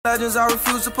Legends, I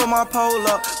refuse to put my pole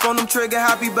up. From them trigger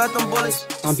happy, bet them bullets.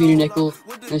 I'm Peter Nickel.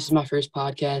 This is my first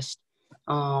podcast.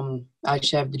 I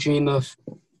just have the dream of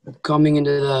coming into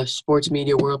the sports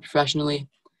media world professionally.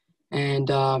 And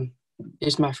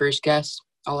this is my first guest.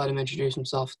 I'll let him introduce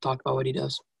himself, talk about what he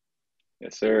does.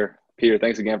 Yes, sir. Peter,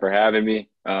 thanks again for having me.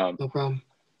 No problem.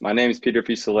 My name is Peter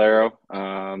Fusilero.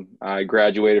 I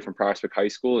graduated from Prospect High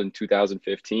School in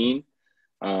 2015.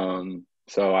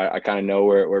 So I kind of know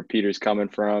where Peter's coming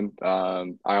from.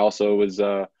 I also was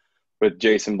with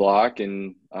Jason Block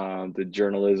in the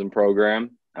journalism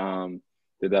program.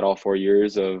 Did that all 4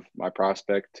 years of my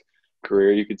Prospect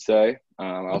career, you could say.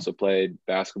 I also played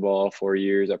basketball all 4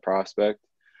 years at Prospect.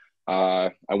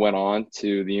 I went on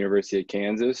to the University of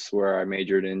Kansas, where I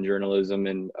majored in journalism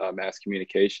and mass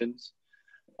communications.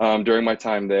 During my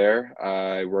time there,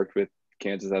 I worked with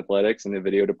Kansas Athletics in the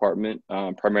video department,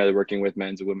 primarily working with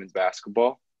men's and women's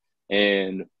basketball.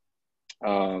 And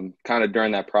kind of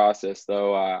during that process,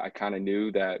 though, I kind of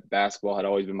knew that basketball had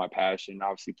always been my passion,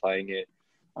 obviously playing it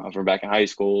from back in high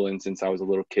school and since I was a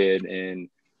little kid. And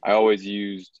I always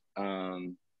used,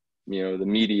 the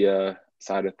media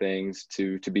side of things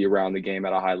to be around the game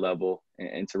at a high level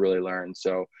and to really learn.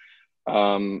 So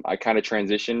I kind of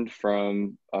transitioned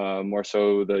from more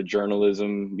so the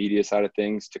journalism media side of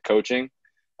things to coaching.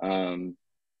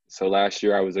 So last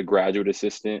year I was a graduate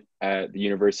assistant at the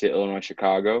University of Illinois,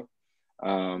 Chicago.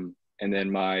 And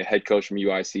then my head coach from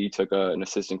UIC took an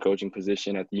assistant coaching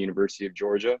position at the University of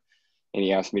Georgia, and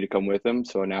he asked me to come with him.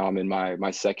 So now I'm in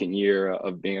my second year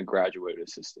of being a graduate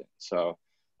assistant. So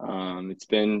it's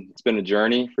been a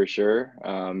journey for sure.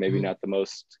 Maybe not the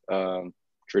most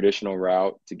traditional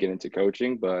route to get into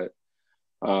coaching, but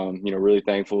really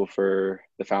thankful for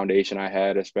the foundation I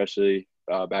had, especially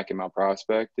back in Mount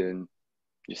Prospect, and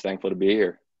just thankful to be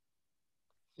here.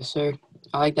 Yes, sir.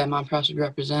 I like that Mount Prospect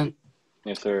represent.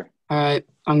 Yes, sir. All right.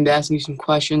 I'm going to be asking you some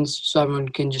questions so everyone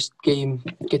can just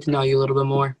get to know you a little bit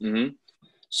more. Mm-hmm.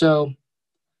 So,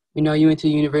 you went to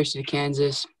the University of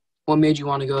Kansas. What made you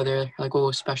want to go there? Like, what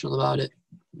was special about it?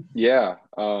 Yeah.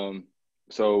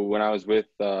 So when I was with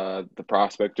the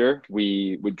Prospector,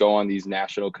 we would go on these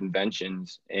national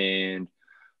conventions, and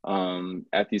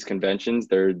at these conventions,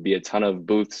 there'd be a ton of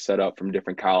booths set up from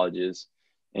different colleges.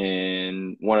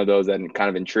 And one of those that kind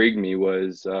of intrigued me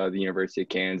was the University of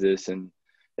Kansas, and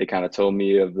they kind of told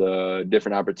me of the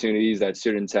different opportunities that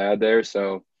students had there.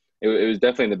 So it was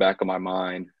definitely in the back of my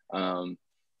mind.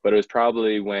 But it was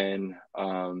probably when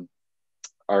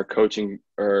our coaching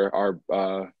or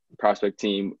our Prospect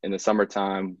team in the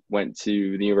summertime went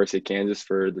to the University of Kansas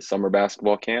for the summer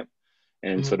basketball camp.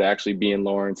 And so to actually be in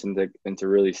Lawrence and to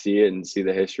really see it and see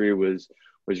the history was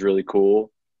really cool.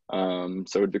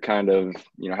 So to kind of,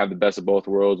 have the best of both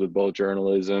worlds with both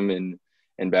journalism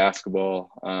and basketball,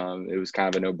 it was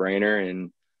kind of a no-brainer.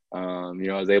 And,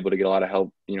 I was able to get a lot of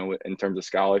help, in terms of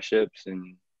scholarships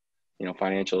and,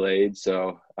 financial aid.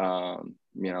 So,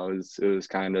 it was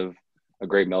kind of a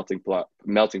great melting pot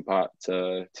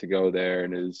to go there.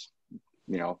 And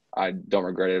I don't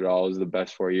regret it at all. It was the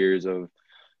best 4 years of,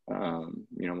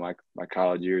 my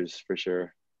college years for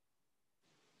sure.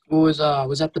 Was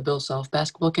that the Bill Self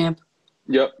basketball camp?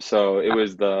 Yep. So it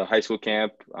was the high school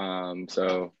camp.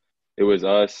 So it was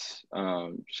us,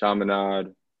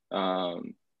 Chaminade,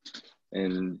 and,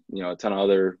 a ton of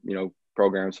other,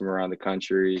 programs from around the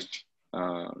country.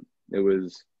 It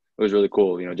was really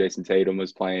cool. Jason Tatum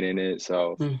was playing in it.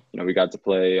 So, we got to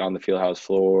play on the fieldhouse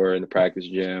floor in the practice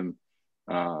gym.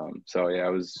 So yeah,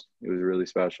 it was really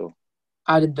special.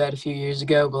 I did that a few years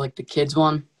ago, but like the kids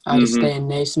one, I had to stay in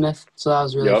Naismith, so that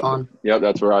was really fun. Yep,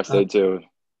 that's where I stayed too.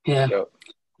 Yeah. Yep.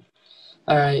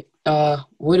 All right.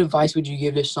 What advice would you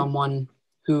give to someone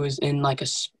who is in like a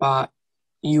spot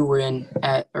you were in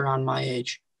at around my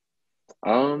age?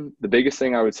 The biggest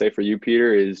thing I would say for you,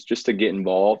 Peter, is just to get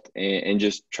involved and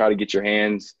just try to get your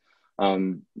hands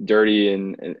dirty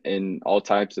in all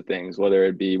types of things, whether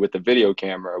it be with the video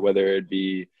camera, whether it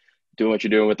be doing what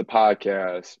you're doing with the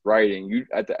podcast, writing. You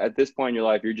at this point in your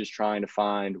life, you're just trying to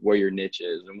find where your niche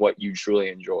is and what you truly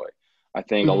enjoy. I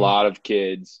think a lot of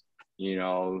kids,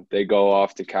 they go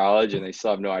off to college and they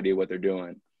still have no idea what they're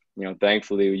doing.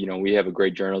 Thankfully, we have a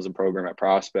great journalism program at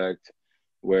Prospect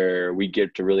where we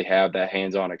get to really have that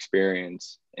hands-on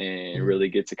experience and really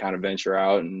get to kind of venture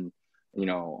out and,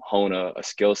 hone a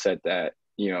skill set that,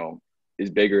 is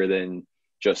bigger than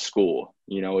just school.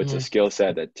 It's a skill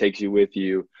set that takes you with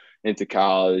you into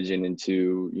college and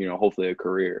into, hopefully a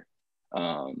career.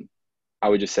 I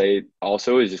would just say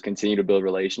also is just continue to build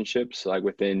relationships. Like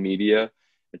within media,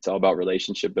 it's all about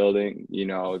relationship building.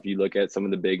 If you look at some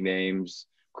of the big names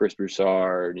Chris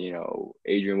Broussard,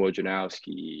 Adrian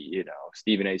Wojnarowski,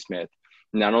 Stephen A. Smith.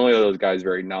 Not only are those guys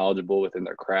very knowledgeable within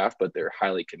their craft, but they're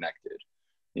highly connected.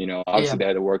 Obviously they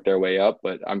had to work their way up,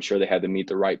 but I'm sure they had to meet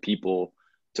the right people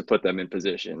to put them in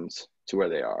positions to where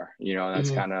they are. And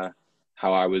that's kind of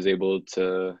how I was able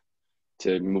to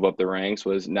move up the ranks.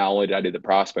 Was not only did I do the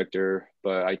prospector,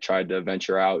 but I tried to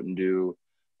venture out and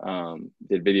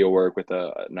did video work with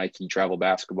a Nike travel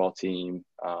basketball team,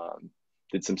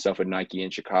 did some stuff with Nike in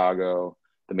Chicago.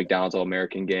 The McDonald's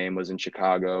All-American game was in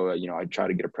Chicago. I tried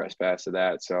to get a press pass to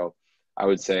that. So I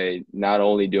would say not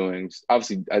only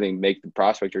obviously I think make the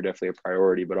prospector definitely a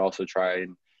priority, but also try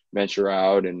and venture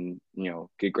out and,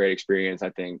 get great experience. I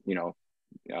think,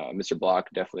 Mr. Block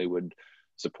definitely would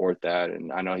support that.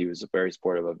 And I know he was very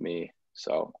supportive of me.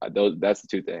 So that's the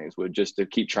two things, would just to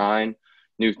keep trying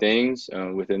new things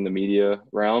within the media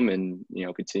realm and,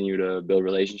 continue to build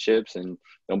relationships, and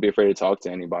don't be afraid to talk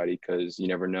to anybody, because you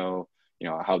never know,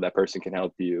 how that person can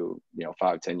help you,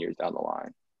 5-10 years down the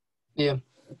line. Yeah.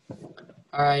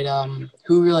 All right.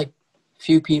 Who were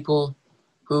few people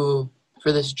who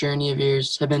for this journey of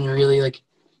yours have been really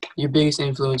your biggest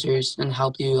influencers and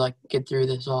helped you get through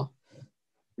this all?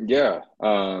 Yeah.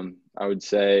 I would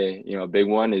say, a big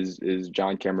one is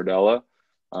John Camardella,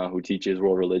 who teaches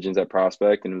world religions at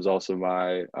Prospect, and was also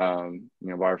my,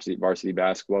 varsity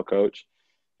basketball coach.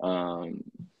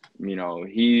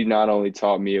 He not only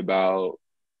taught me about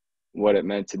what it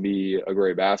meant to be a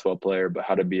great basketball player, but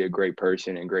how to be a great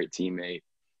person and great teammate,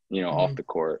 off the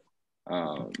court.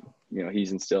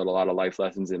 He's instilled a lot of life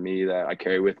lessons in me that I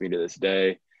carry with me to this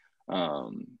day.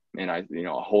 And I,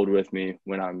 hold with me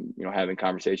when I'm, having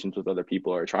conversations with other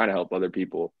people or trying to help other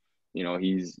people.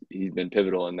 He's been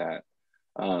pivotal in that.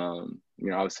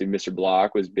 Obviously Mr.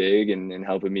 Block was big in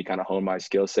helping me kind of hone my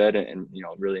skill set and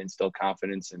really instill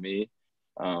confidence in me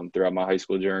throughout my high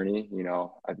school journey.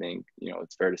 I think,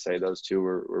 it's fair to say those two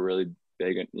were really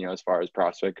big, as far as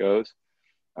prospect goes.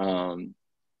 When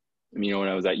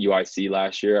I was at UIC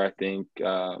last year, I think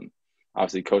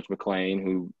obviously Coach McClain,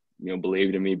 who,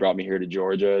 believed in me, brought me here to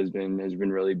Georgia, has been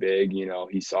really big.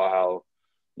 He saw how,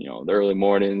 the early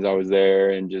mornings I was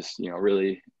there and just,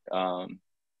 really,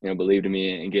 believed in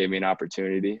me and gave me an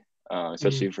opportunity,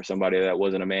 especially for somebody that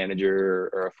wasn't a manager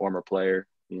or a former player.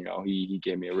 He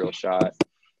gave me a real shot.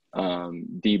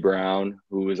 D. Brown,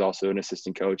 who was also an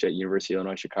assistant coach at University of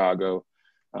Illinois Chicago.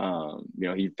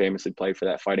 He famously played for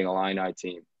that Fighting Illini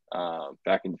team.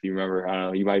 Back in, if you remember, I don't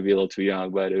know, you might be a little too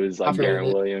young, but it was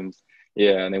Darren Williams.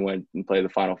 Yeah, and they went and played the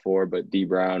Final Four. But D.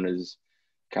 Brown has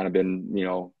kind of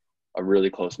been, a really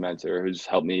close mentor who's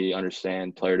helped me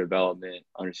understand player development,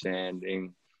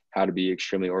 understanding how to be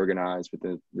extremely organized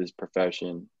within this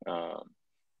profession.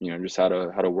 Just how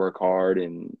to work hard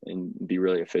and be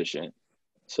really efficient.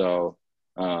 So,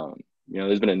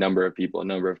 there's been a number of people, a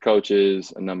number of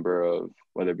coaches, a number of,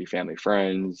 whether it be family,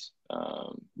 friends,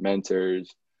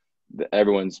 mentors,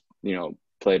 everyone's,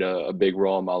 played a big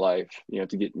role in my life,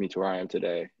 to get me to where I am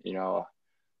today.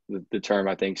 The term,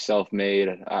 I think, self-made,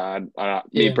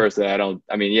 me personally,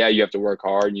 you have to work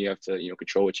hard and you have to,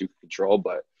 control what you can control,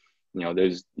 but,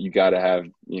 you got to have,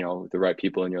 the right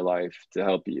people in your life to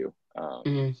help you.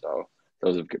 So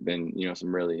those have been,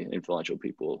 some really influential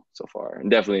people so far,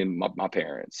 and definitely my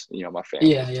parents, my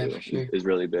family too, for sure. is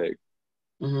really big.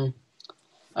 All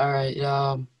right.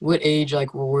 What age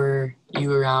were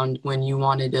you around when you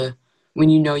wanted to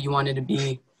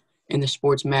be in the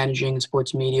sports managing,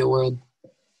 sports media world?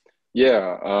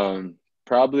 Yeah,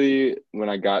 probably when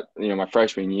I got, my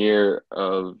freshman year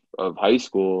of high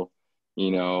school.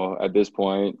 At this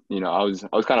point, I was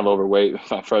kind of overweight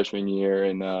my freshman year,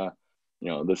 and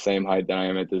the same height that I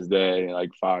am at this day,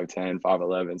 5'10",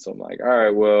 5'11". So I'm like, all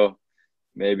right, well,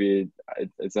 maybe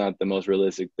it's not the most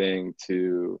realistic thing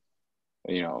to,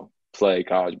 play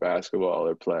college basketball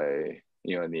or play,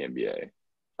 in the NBA.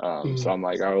 So I'm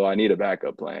like, oh, well, I need a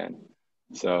backup plan.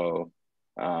 So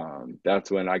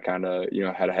that's when I kind of,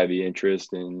 had a heavy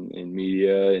interest in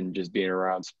media and just being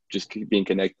around, just being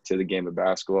connected to the game of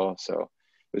basketball. So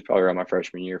it was probably around my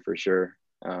freshman year for sure.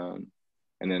 And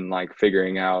then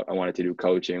figuring out I wanted to do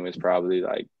coaching was probably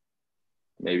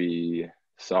maybe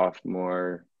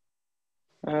sophomore,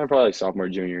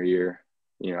 junior year.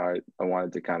 I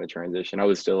wanted to kind of transition. I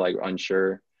was still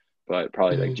unsure, but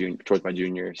probably towards my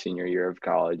senior year of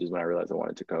college is when I realized I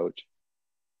wanted to coach.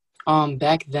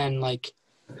 Back then,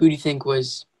 who do you think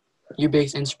was your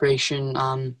biggest inspiration?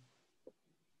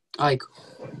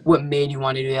 What made you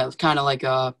want to do that? Kind of like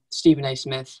Stephen A.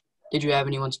 Smith. Did you have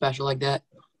anyone special like that?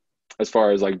 As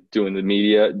far as doing the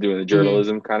media, doing the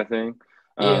journalism kind of thing.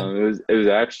 Yeah. It was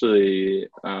actually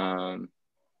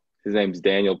his name's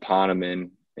Daniel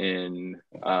Poneman. and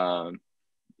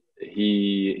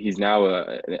he's now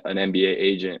an NBA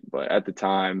agent. But at the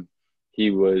time, he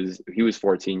was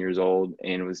 14 years old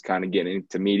and was kind of getting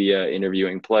into media,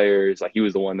 interviewing players. Like, he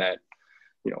was the one that,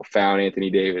 found Anthony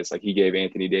Davis. Like, he gave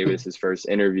Anthony Davis his first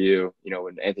interview,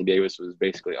 when Anthony Davis was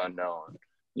basically unknown.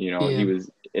 He was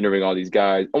interviewing all these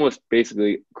guys, almost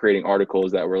basically creating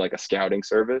articles that were like a scouting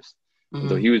service. And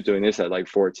so he was doing this at like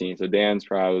 14. So Dan's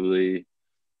probably,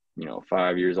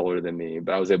 5 years older than me,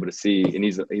 but I was able to see, and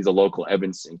he's a local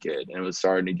Evanston kid, and was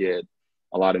starting to get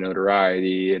a lot of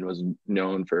notoriety and was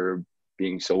known for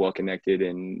being so well connected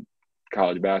in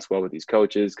college basketball with these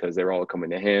coaches, because they were all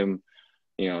coming to him,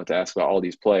 to ask about all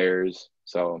these players.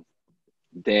 So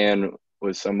Dan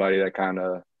was somebody that kind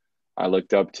of I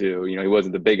looked up to. He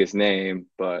wasn't the biggest name,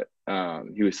 but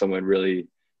he was someone really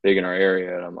big in our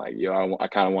area. And I'm like, I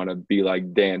kind of want to be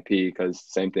like Dan P, because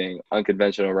same thing,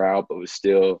 unconventional route, but was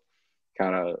still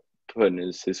kind of putting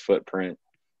his footprint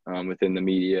within the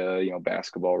media,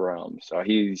 basketball realm. So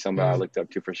he's somebody I looked up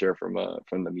to for sure from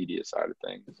the media side of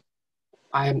things.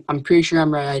 I'm pretty sure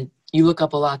I'm right. You look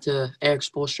up a lot to Erik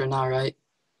Spoelstra now, right?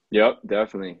 Yep,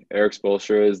 definitely. Erik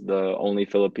Spoelstra is the only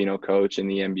Filipino coach in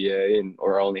the NBA,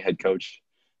 or only head coach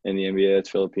in the NBA that's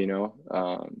Filipino,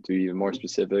 to be even more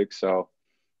specific. So,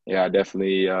 yeah, I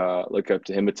definitely look up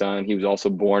to him a ton. He was also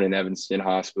born in Evanston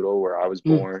Hospital, where I was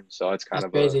born. So that's kind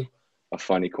of crazy. A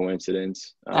funny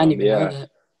coincidence. I didn't even know that.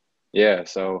 Yeah,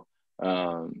 so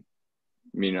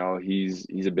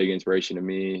he's a big inspiration to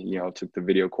me. Took the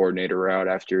video coordinator route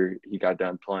after he got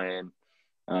done playing.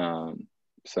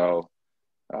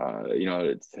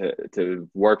 To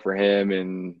work for him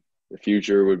in the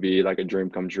future would be like a dream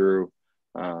come true.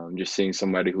 Just seeing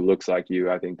somebody who looks like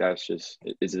you, I think that's just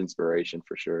is inspiration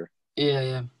for sure.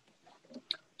 Yeah.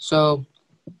 So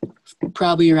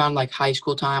probably around like high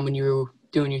school time, when you were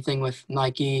doing your thing with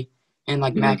Nike and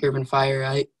like Mac Urban Fire,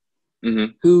 right?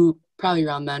 Mm-hmm. Who probably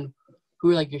around then, who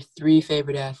were like your 3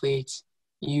 favorite athletes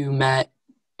you met,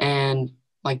 and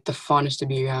like the funnest to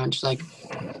be around, just like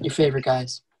your favorite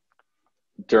guys?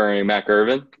 During Mac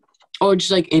Urban? Or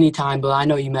just like any time, but I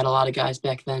know you met a lot of guys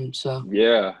back then, so.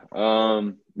 Yeah.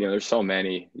 There's so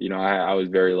many. I was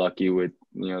very lucky with,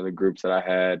 the groups that I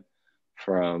had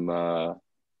from,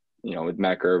 with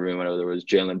Mac Urban, whenever there was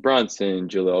Jalen Brunson,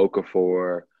 Jahlil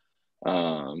Okafor,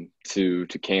 to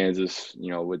Kansas,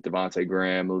 with Devontae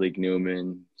Graham, Malik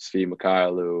Newman, Svi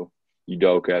Mykhailiuk,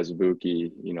 Udoka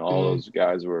Azubuike, all those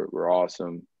guys were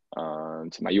awesome.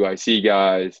 To my UIC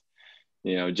guys,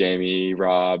 Jamie,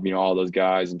 Rob, all those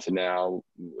guys, and to now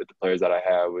with the players that I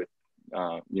have with,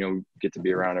 get to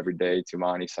be around every day,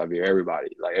 Tumani, Xavier, everybody.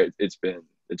 Like it's been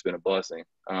a blessing.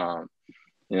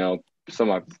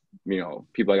 Some of my,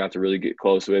 people I got to really get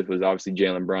close with was obviously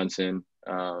Jalen Brunson.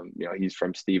 He's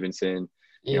from Stevenson.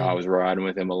 I was riding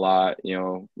with him a lot,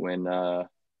 when,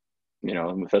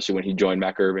 especially when he joined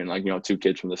Mac Urban, like, 2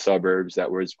 kids from the suburbs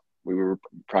we were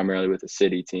primarily with a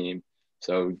city team.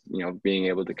 So, being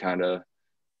able to kind of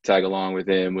tag along with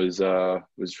him was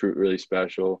really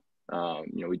special.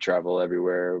 We travel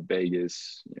everywhere,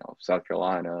 Vegas, South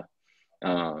Carolina.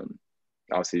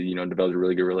 Obviously, developed a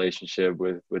really good relationship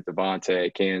with Devontae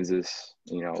at Kansas.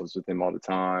 I was with him all the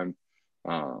time.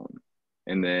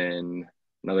 And then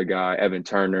another guy, Evan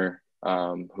Turner,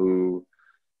 who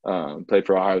played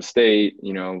for Ohio State,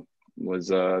 was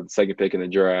the second pick in the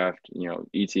draft.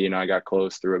 ET and I got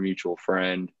close through a mutual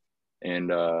friend.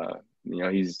 And,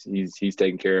 he's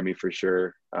taking care of me for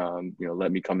sure.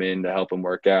 Let me come in to help him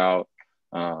work out,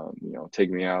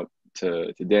 take me out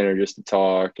to dinner just to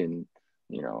talk. And,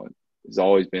 he's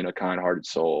always been a kind-hearted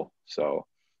soul. So,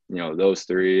 those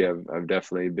 3 have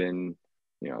definitely been,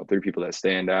 3 people that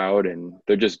stand out, and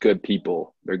they're just good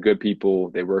people. They're good people.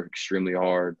 They work extremely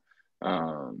hard.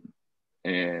 Their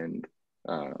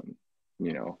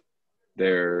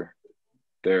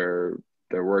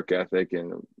work ethic,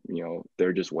 and,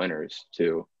 they're just winners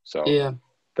too. So yeah,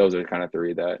 those are the kind of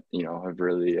 3 that, have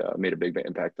really made a big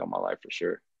impact on my life for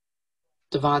sure.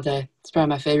 Devontae, it's probably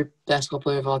my favorite basketball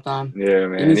player of all time. Yeah,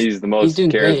 man. He's the most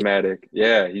charismatic. Great.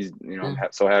 Yeah, I'm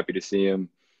so happy to see him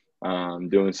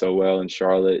doing so well in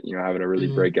Charlotte, having a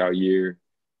really breakout year.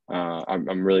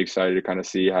 I'm really excited to kind of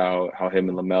see how him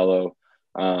and LaMelo,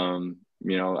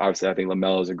 obviously I think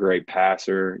LaMelo is a great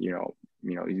passer. He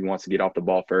wants to get off the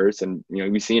ball first. And,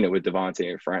 we've seen it with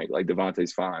Devontae and Frank. Like,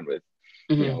 Devontae's fine with,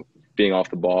 being off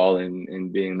the ball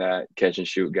and being that catch and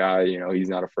shoot guy. He's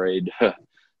not afraid to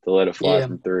let it fly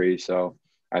from 3. So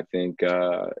I think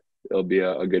it'll be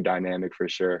a good dynamic for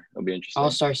sure. It'll be interesting.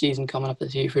 All-star season coming up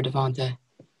this year for Devontae.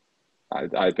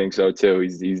 I think so too.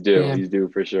 He's due. Yeah. He's due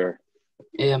for sure.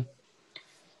 Yeah.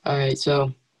 All right.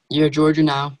 So You're at Georgia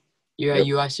now. You're at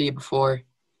Yep. UIC before,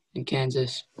 in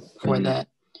Kansas before Mhm. that.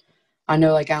 I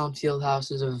know like Allen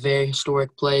Fieldhouse is a very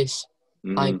historic place,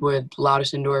 like Mhm. with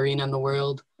loudest indoor arena in the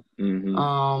world. Mhm.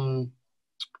 Um,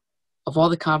 of all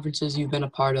the conferences you've been a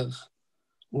part of,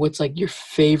 what's like your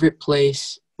favorite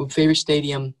place, favorite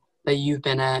stadium that you've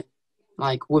been at?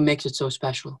 Like, what makes it so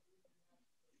special?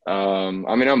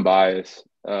 I mean, I'm biased.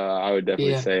 I would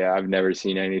definitely Yeah, say I've never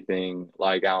seen anything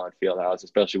like Allen Fieldhouse,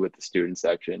 especially with the student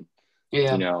section. You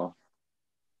yeah, know,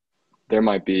 there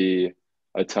might be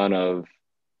a ton of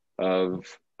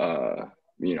uh,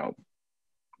 you know,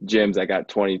 gyms that got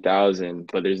 20,000,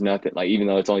 but there's nothing like, even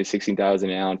though it's only 16,000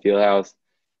 in Allen Fieldhouse,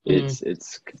 mm,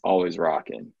 it's always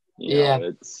rocking. yeah,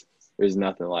 It's there's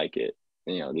nothing like it.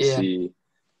 To yeah,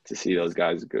 see those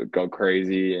guys go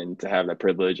crazy, and to have that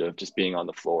privilege of just being on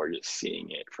the floor, just seeing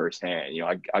it firsthand.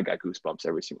 I got goosebumps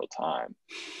every single time.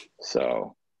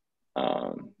 So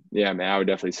yeah, man, I would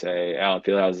definitely say Allen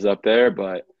Fieldhouse is up there,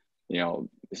 but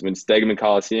it's been Stegeman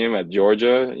Coliseum at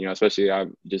Georgia. Especially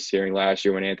I'm just hearing last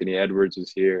year when Anthony Edwards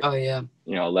was here. oh yeah,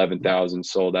 11,000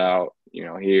 sold out.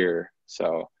 Here.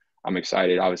 So I'm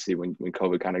excited. Obviously, when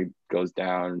COVID kind of goes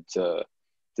down to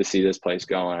see this place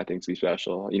going, I think it's gonna be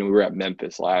special. We were at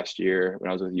Memphis last year when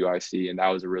I was with UIC, and that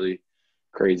was a really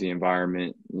crazy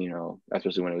environment.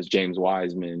 Especially when it was James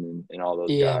Wiseman and all those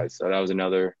yeah. guys. So that was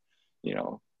another, you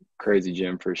know, crazy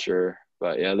gym for sure.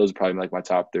 But yeah, those are probably like my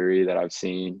top three that I've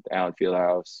seen: Allen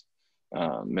Fieldhouse,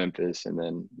 Memphis, and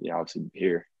then obviously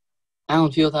here.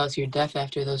 Allen Fieldhouse, you're deaf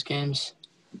after those games.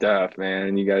 Deaf,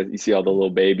 man. You see all the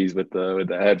little babies with the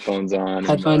headphones on and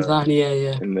Headphones the on, yeah,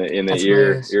 yeah. in the That's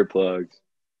hilarious. earplugs.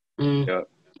 Mm. Yep.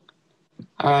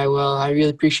 All right, well, I really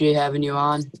appreciate having you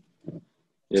on.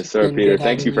 Yes, It's sir, been Peter. good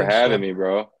Thanks you having for you, having so me,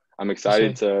 bro. I'm yes, sir.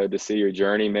 excited to see your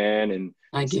journey, man, and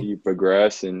Thank see you. you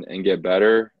progress and get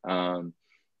better.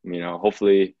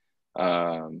 Hopefully,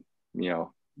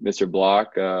 Mr.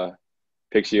 Block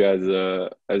picks you as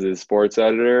a sports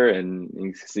editor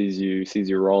and sees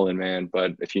you rolling, man.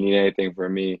 But if you need anything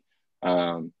from me,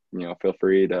 feel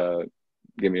free to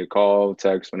give me a call,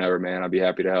 text, whenever, man. I'll be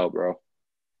happy to help, bro.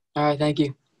 All right, thank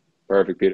you. Perfect, Peter.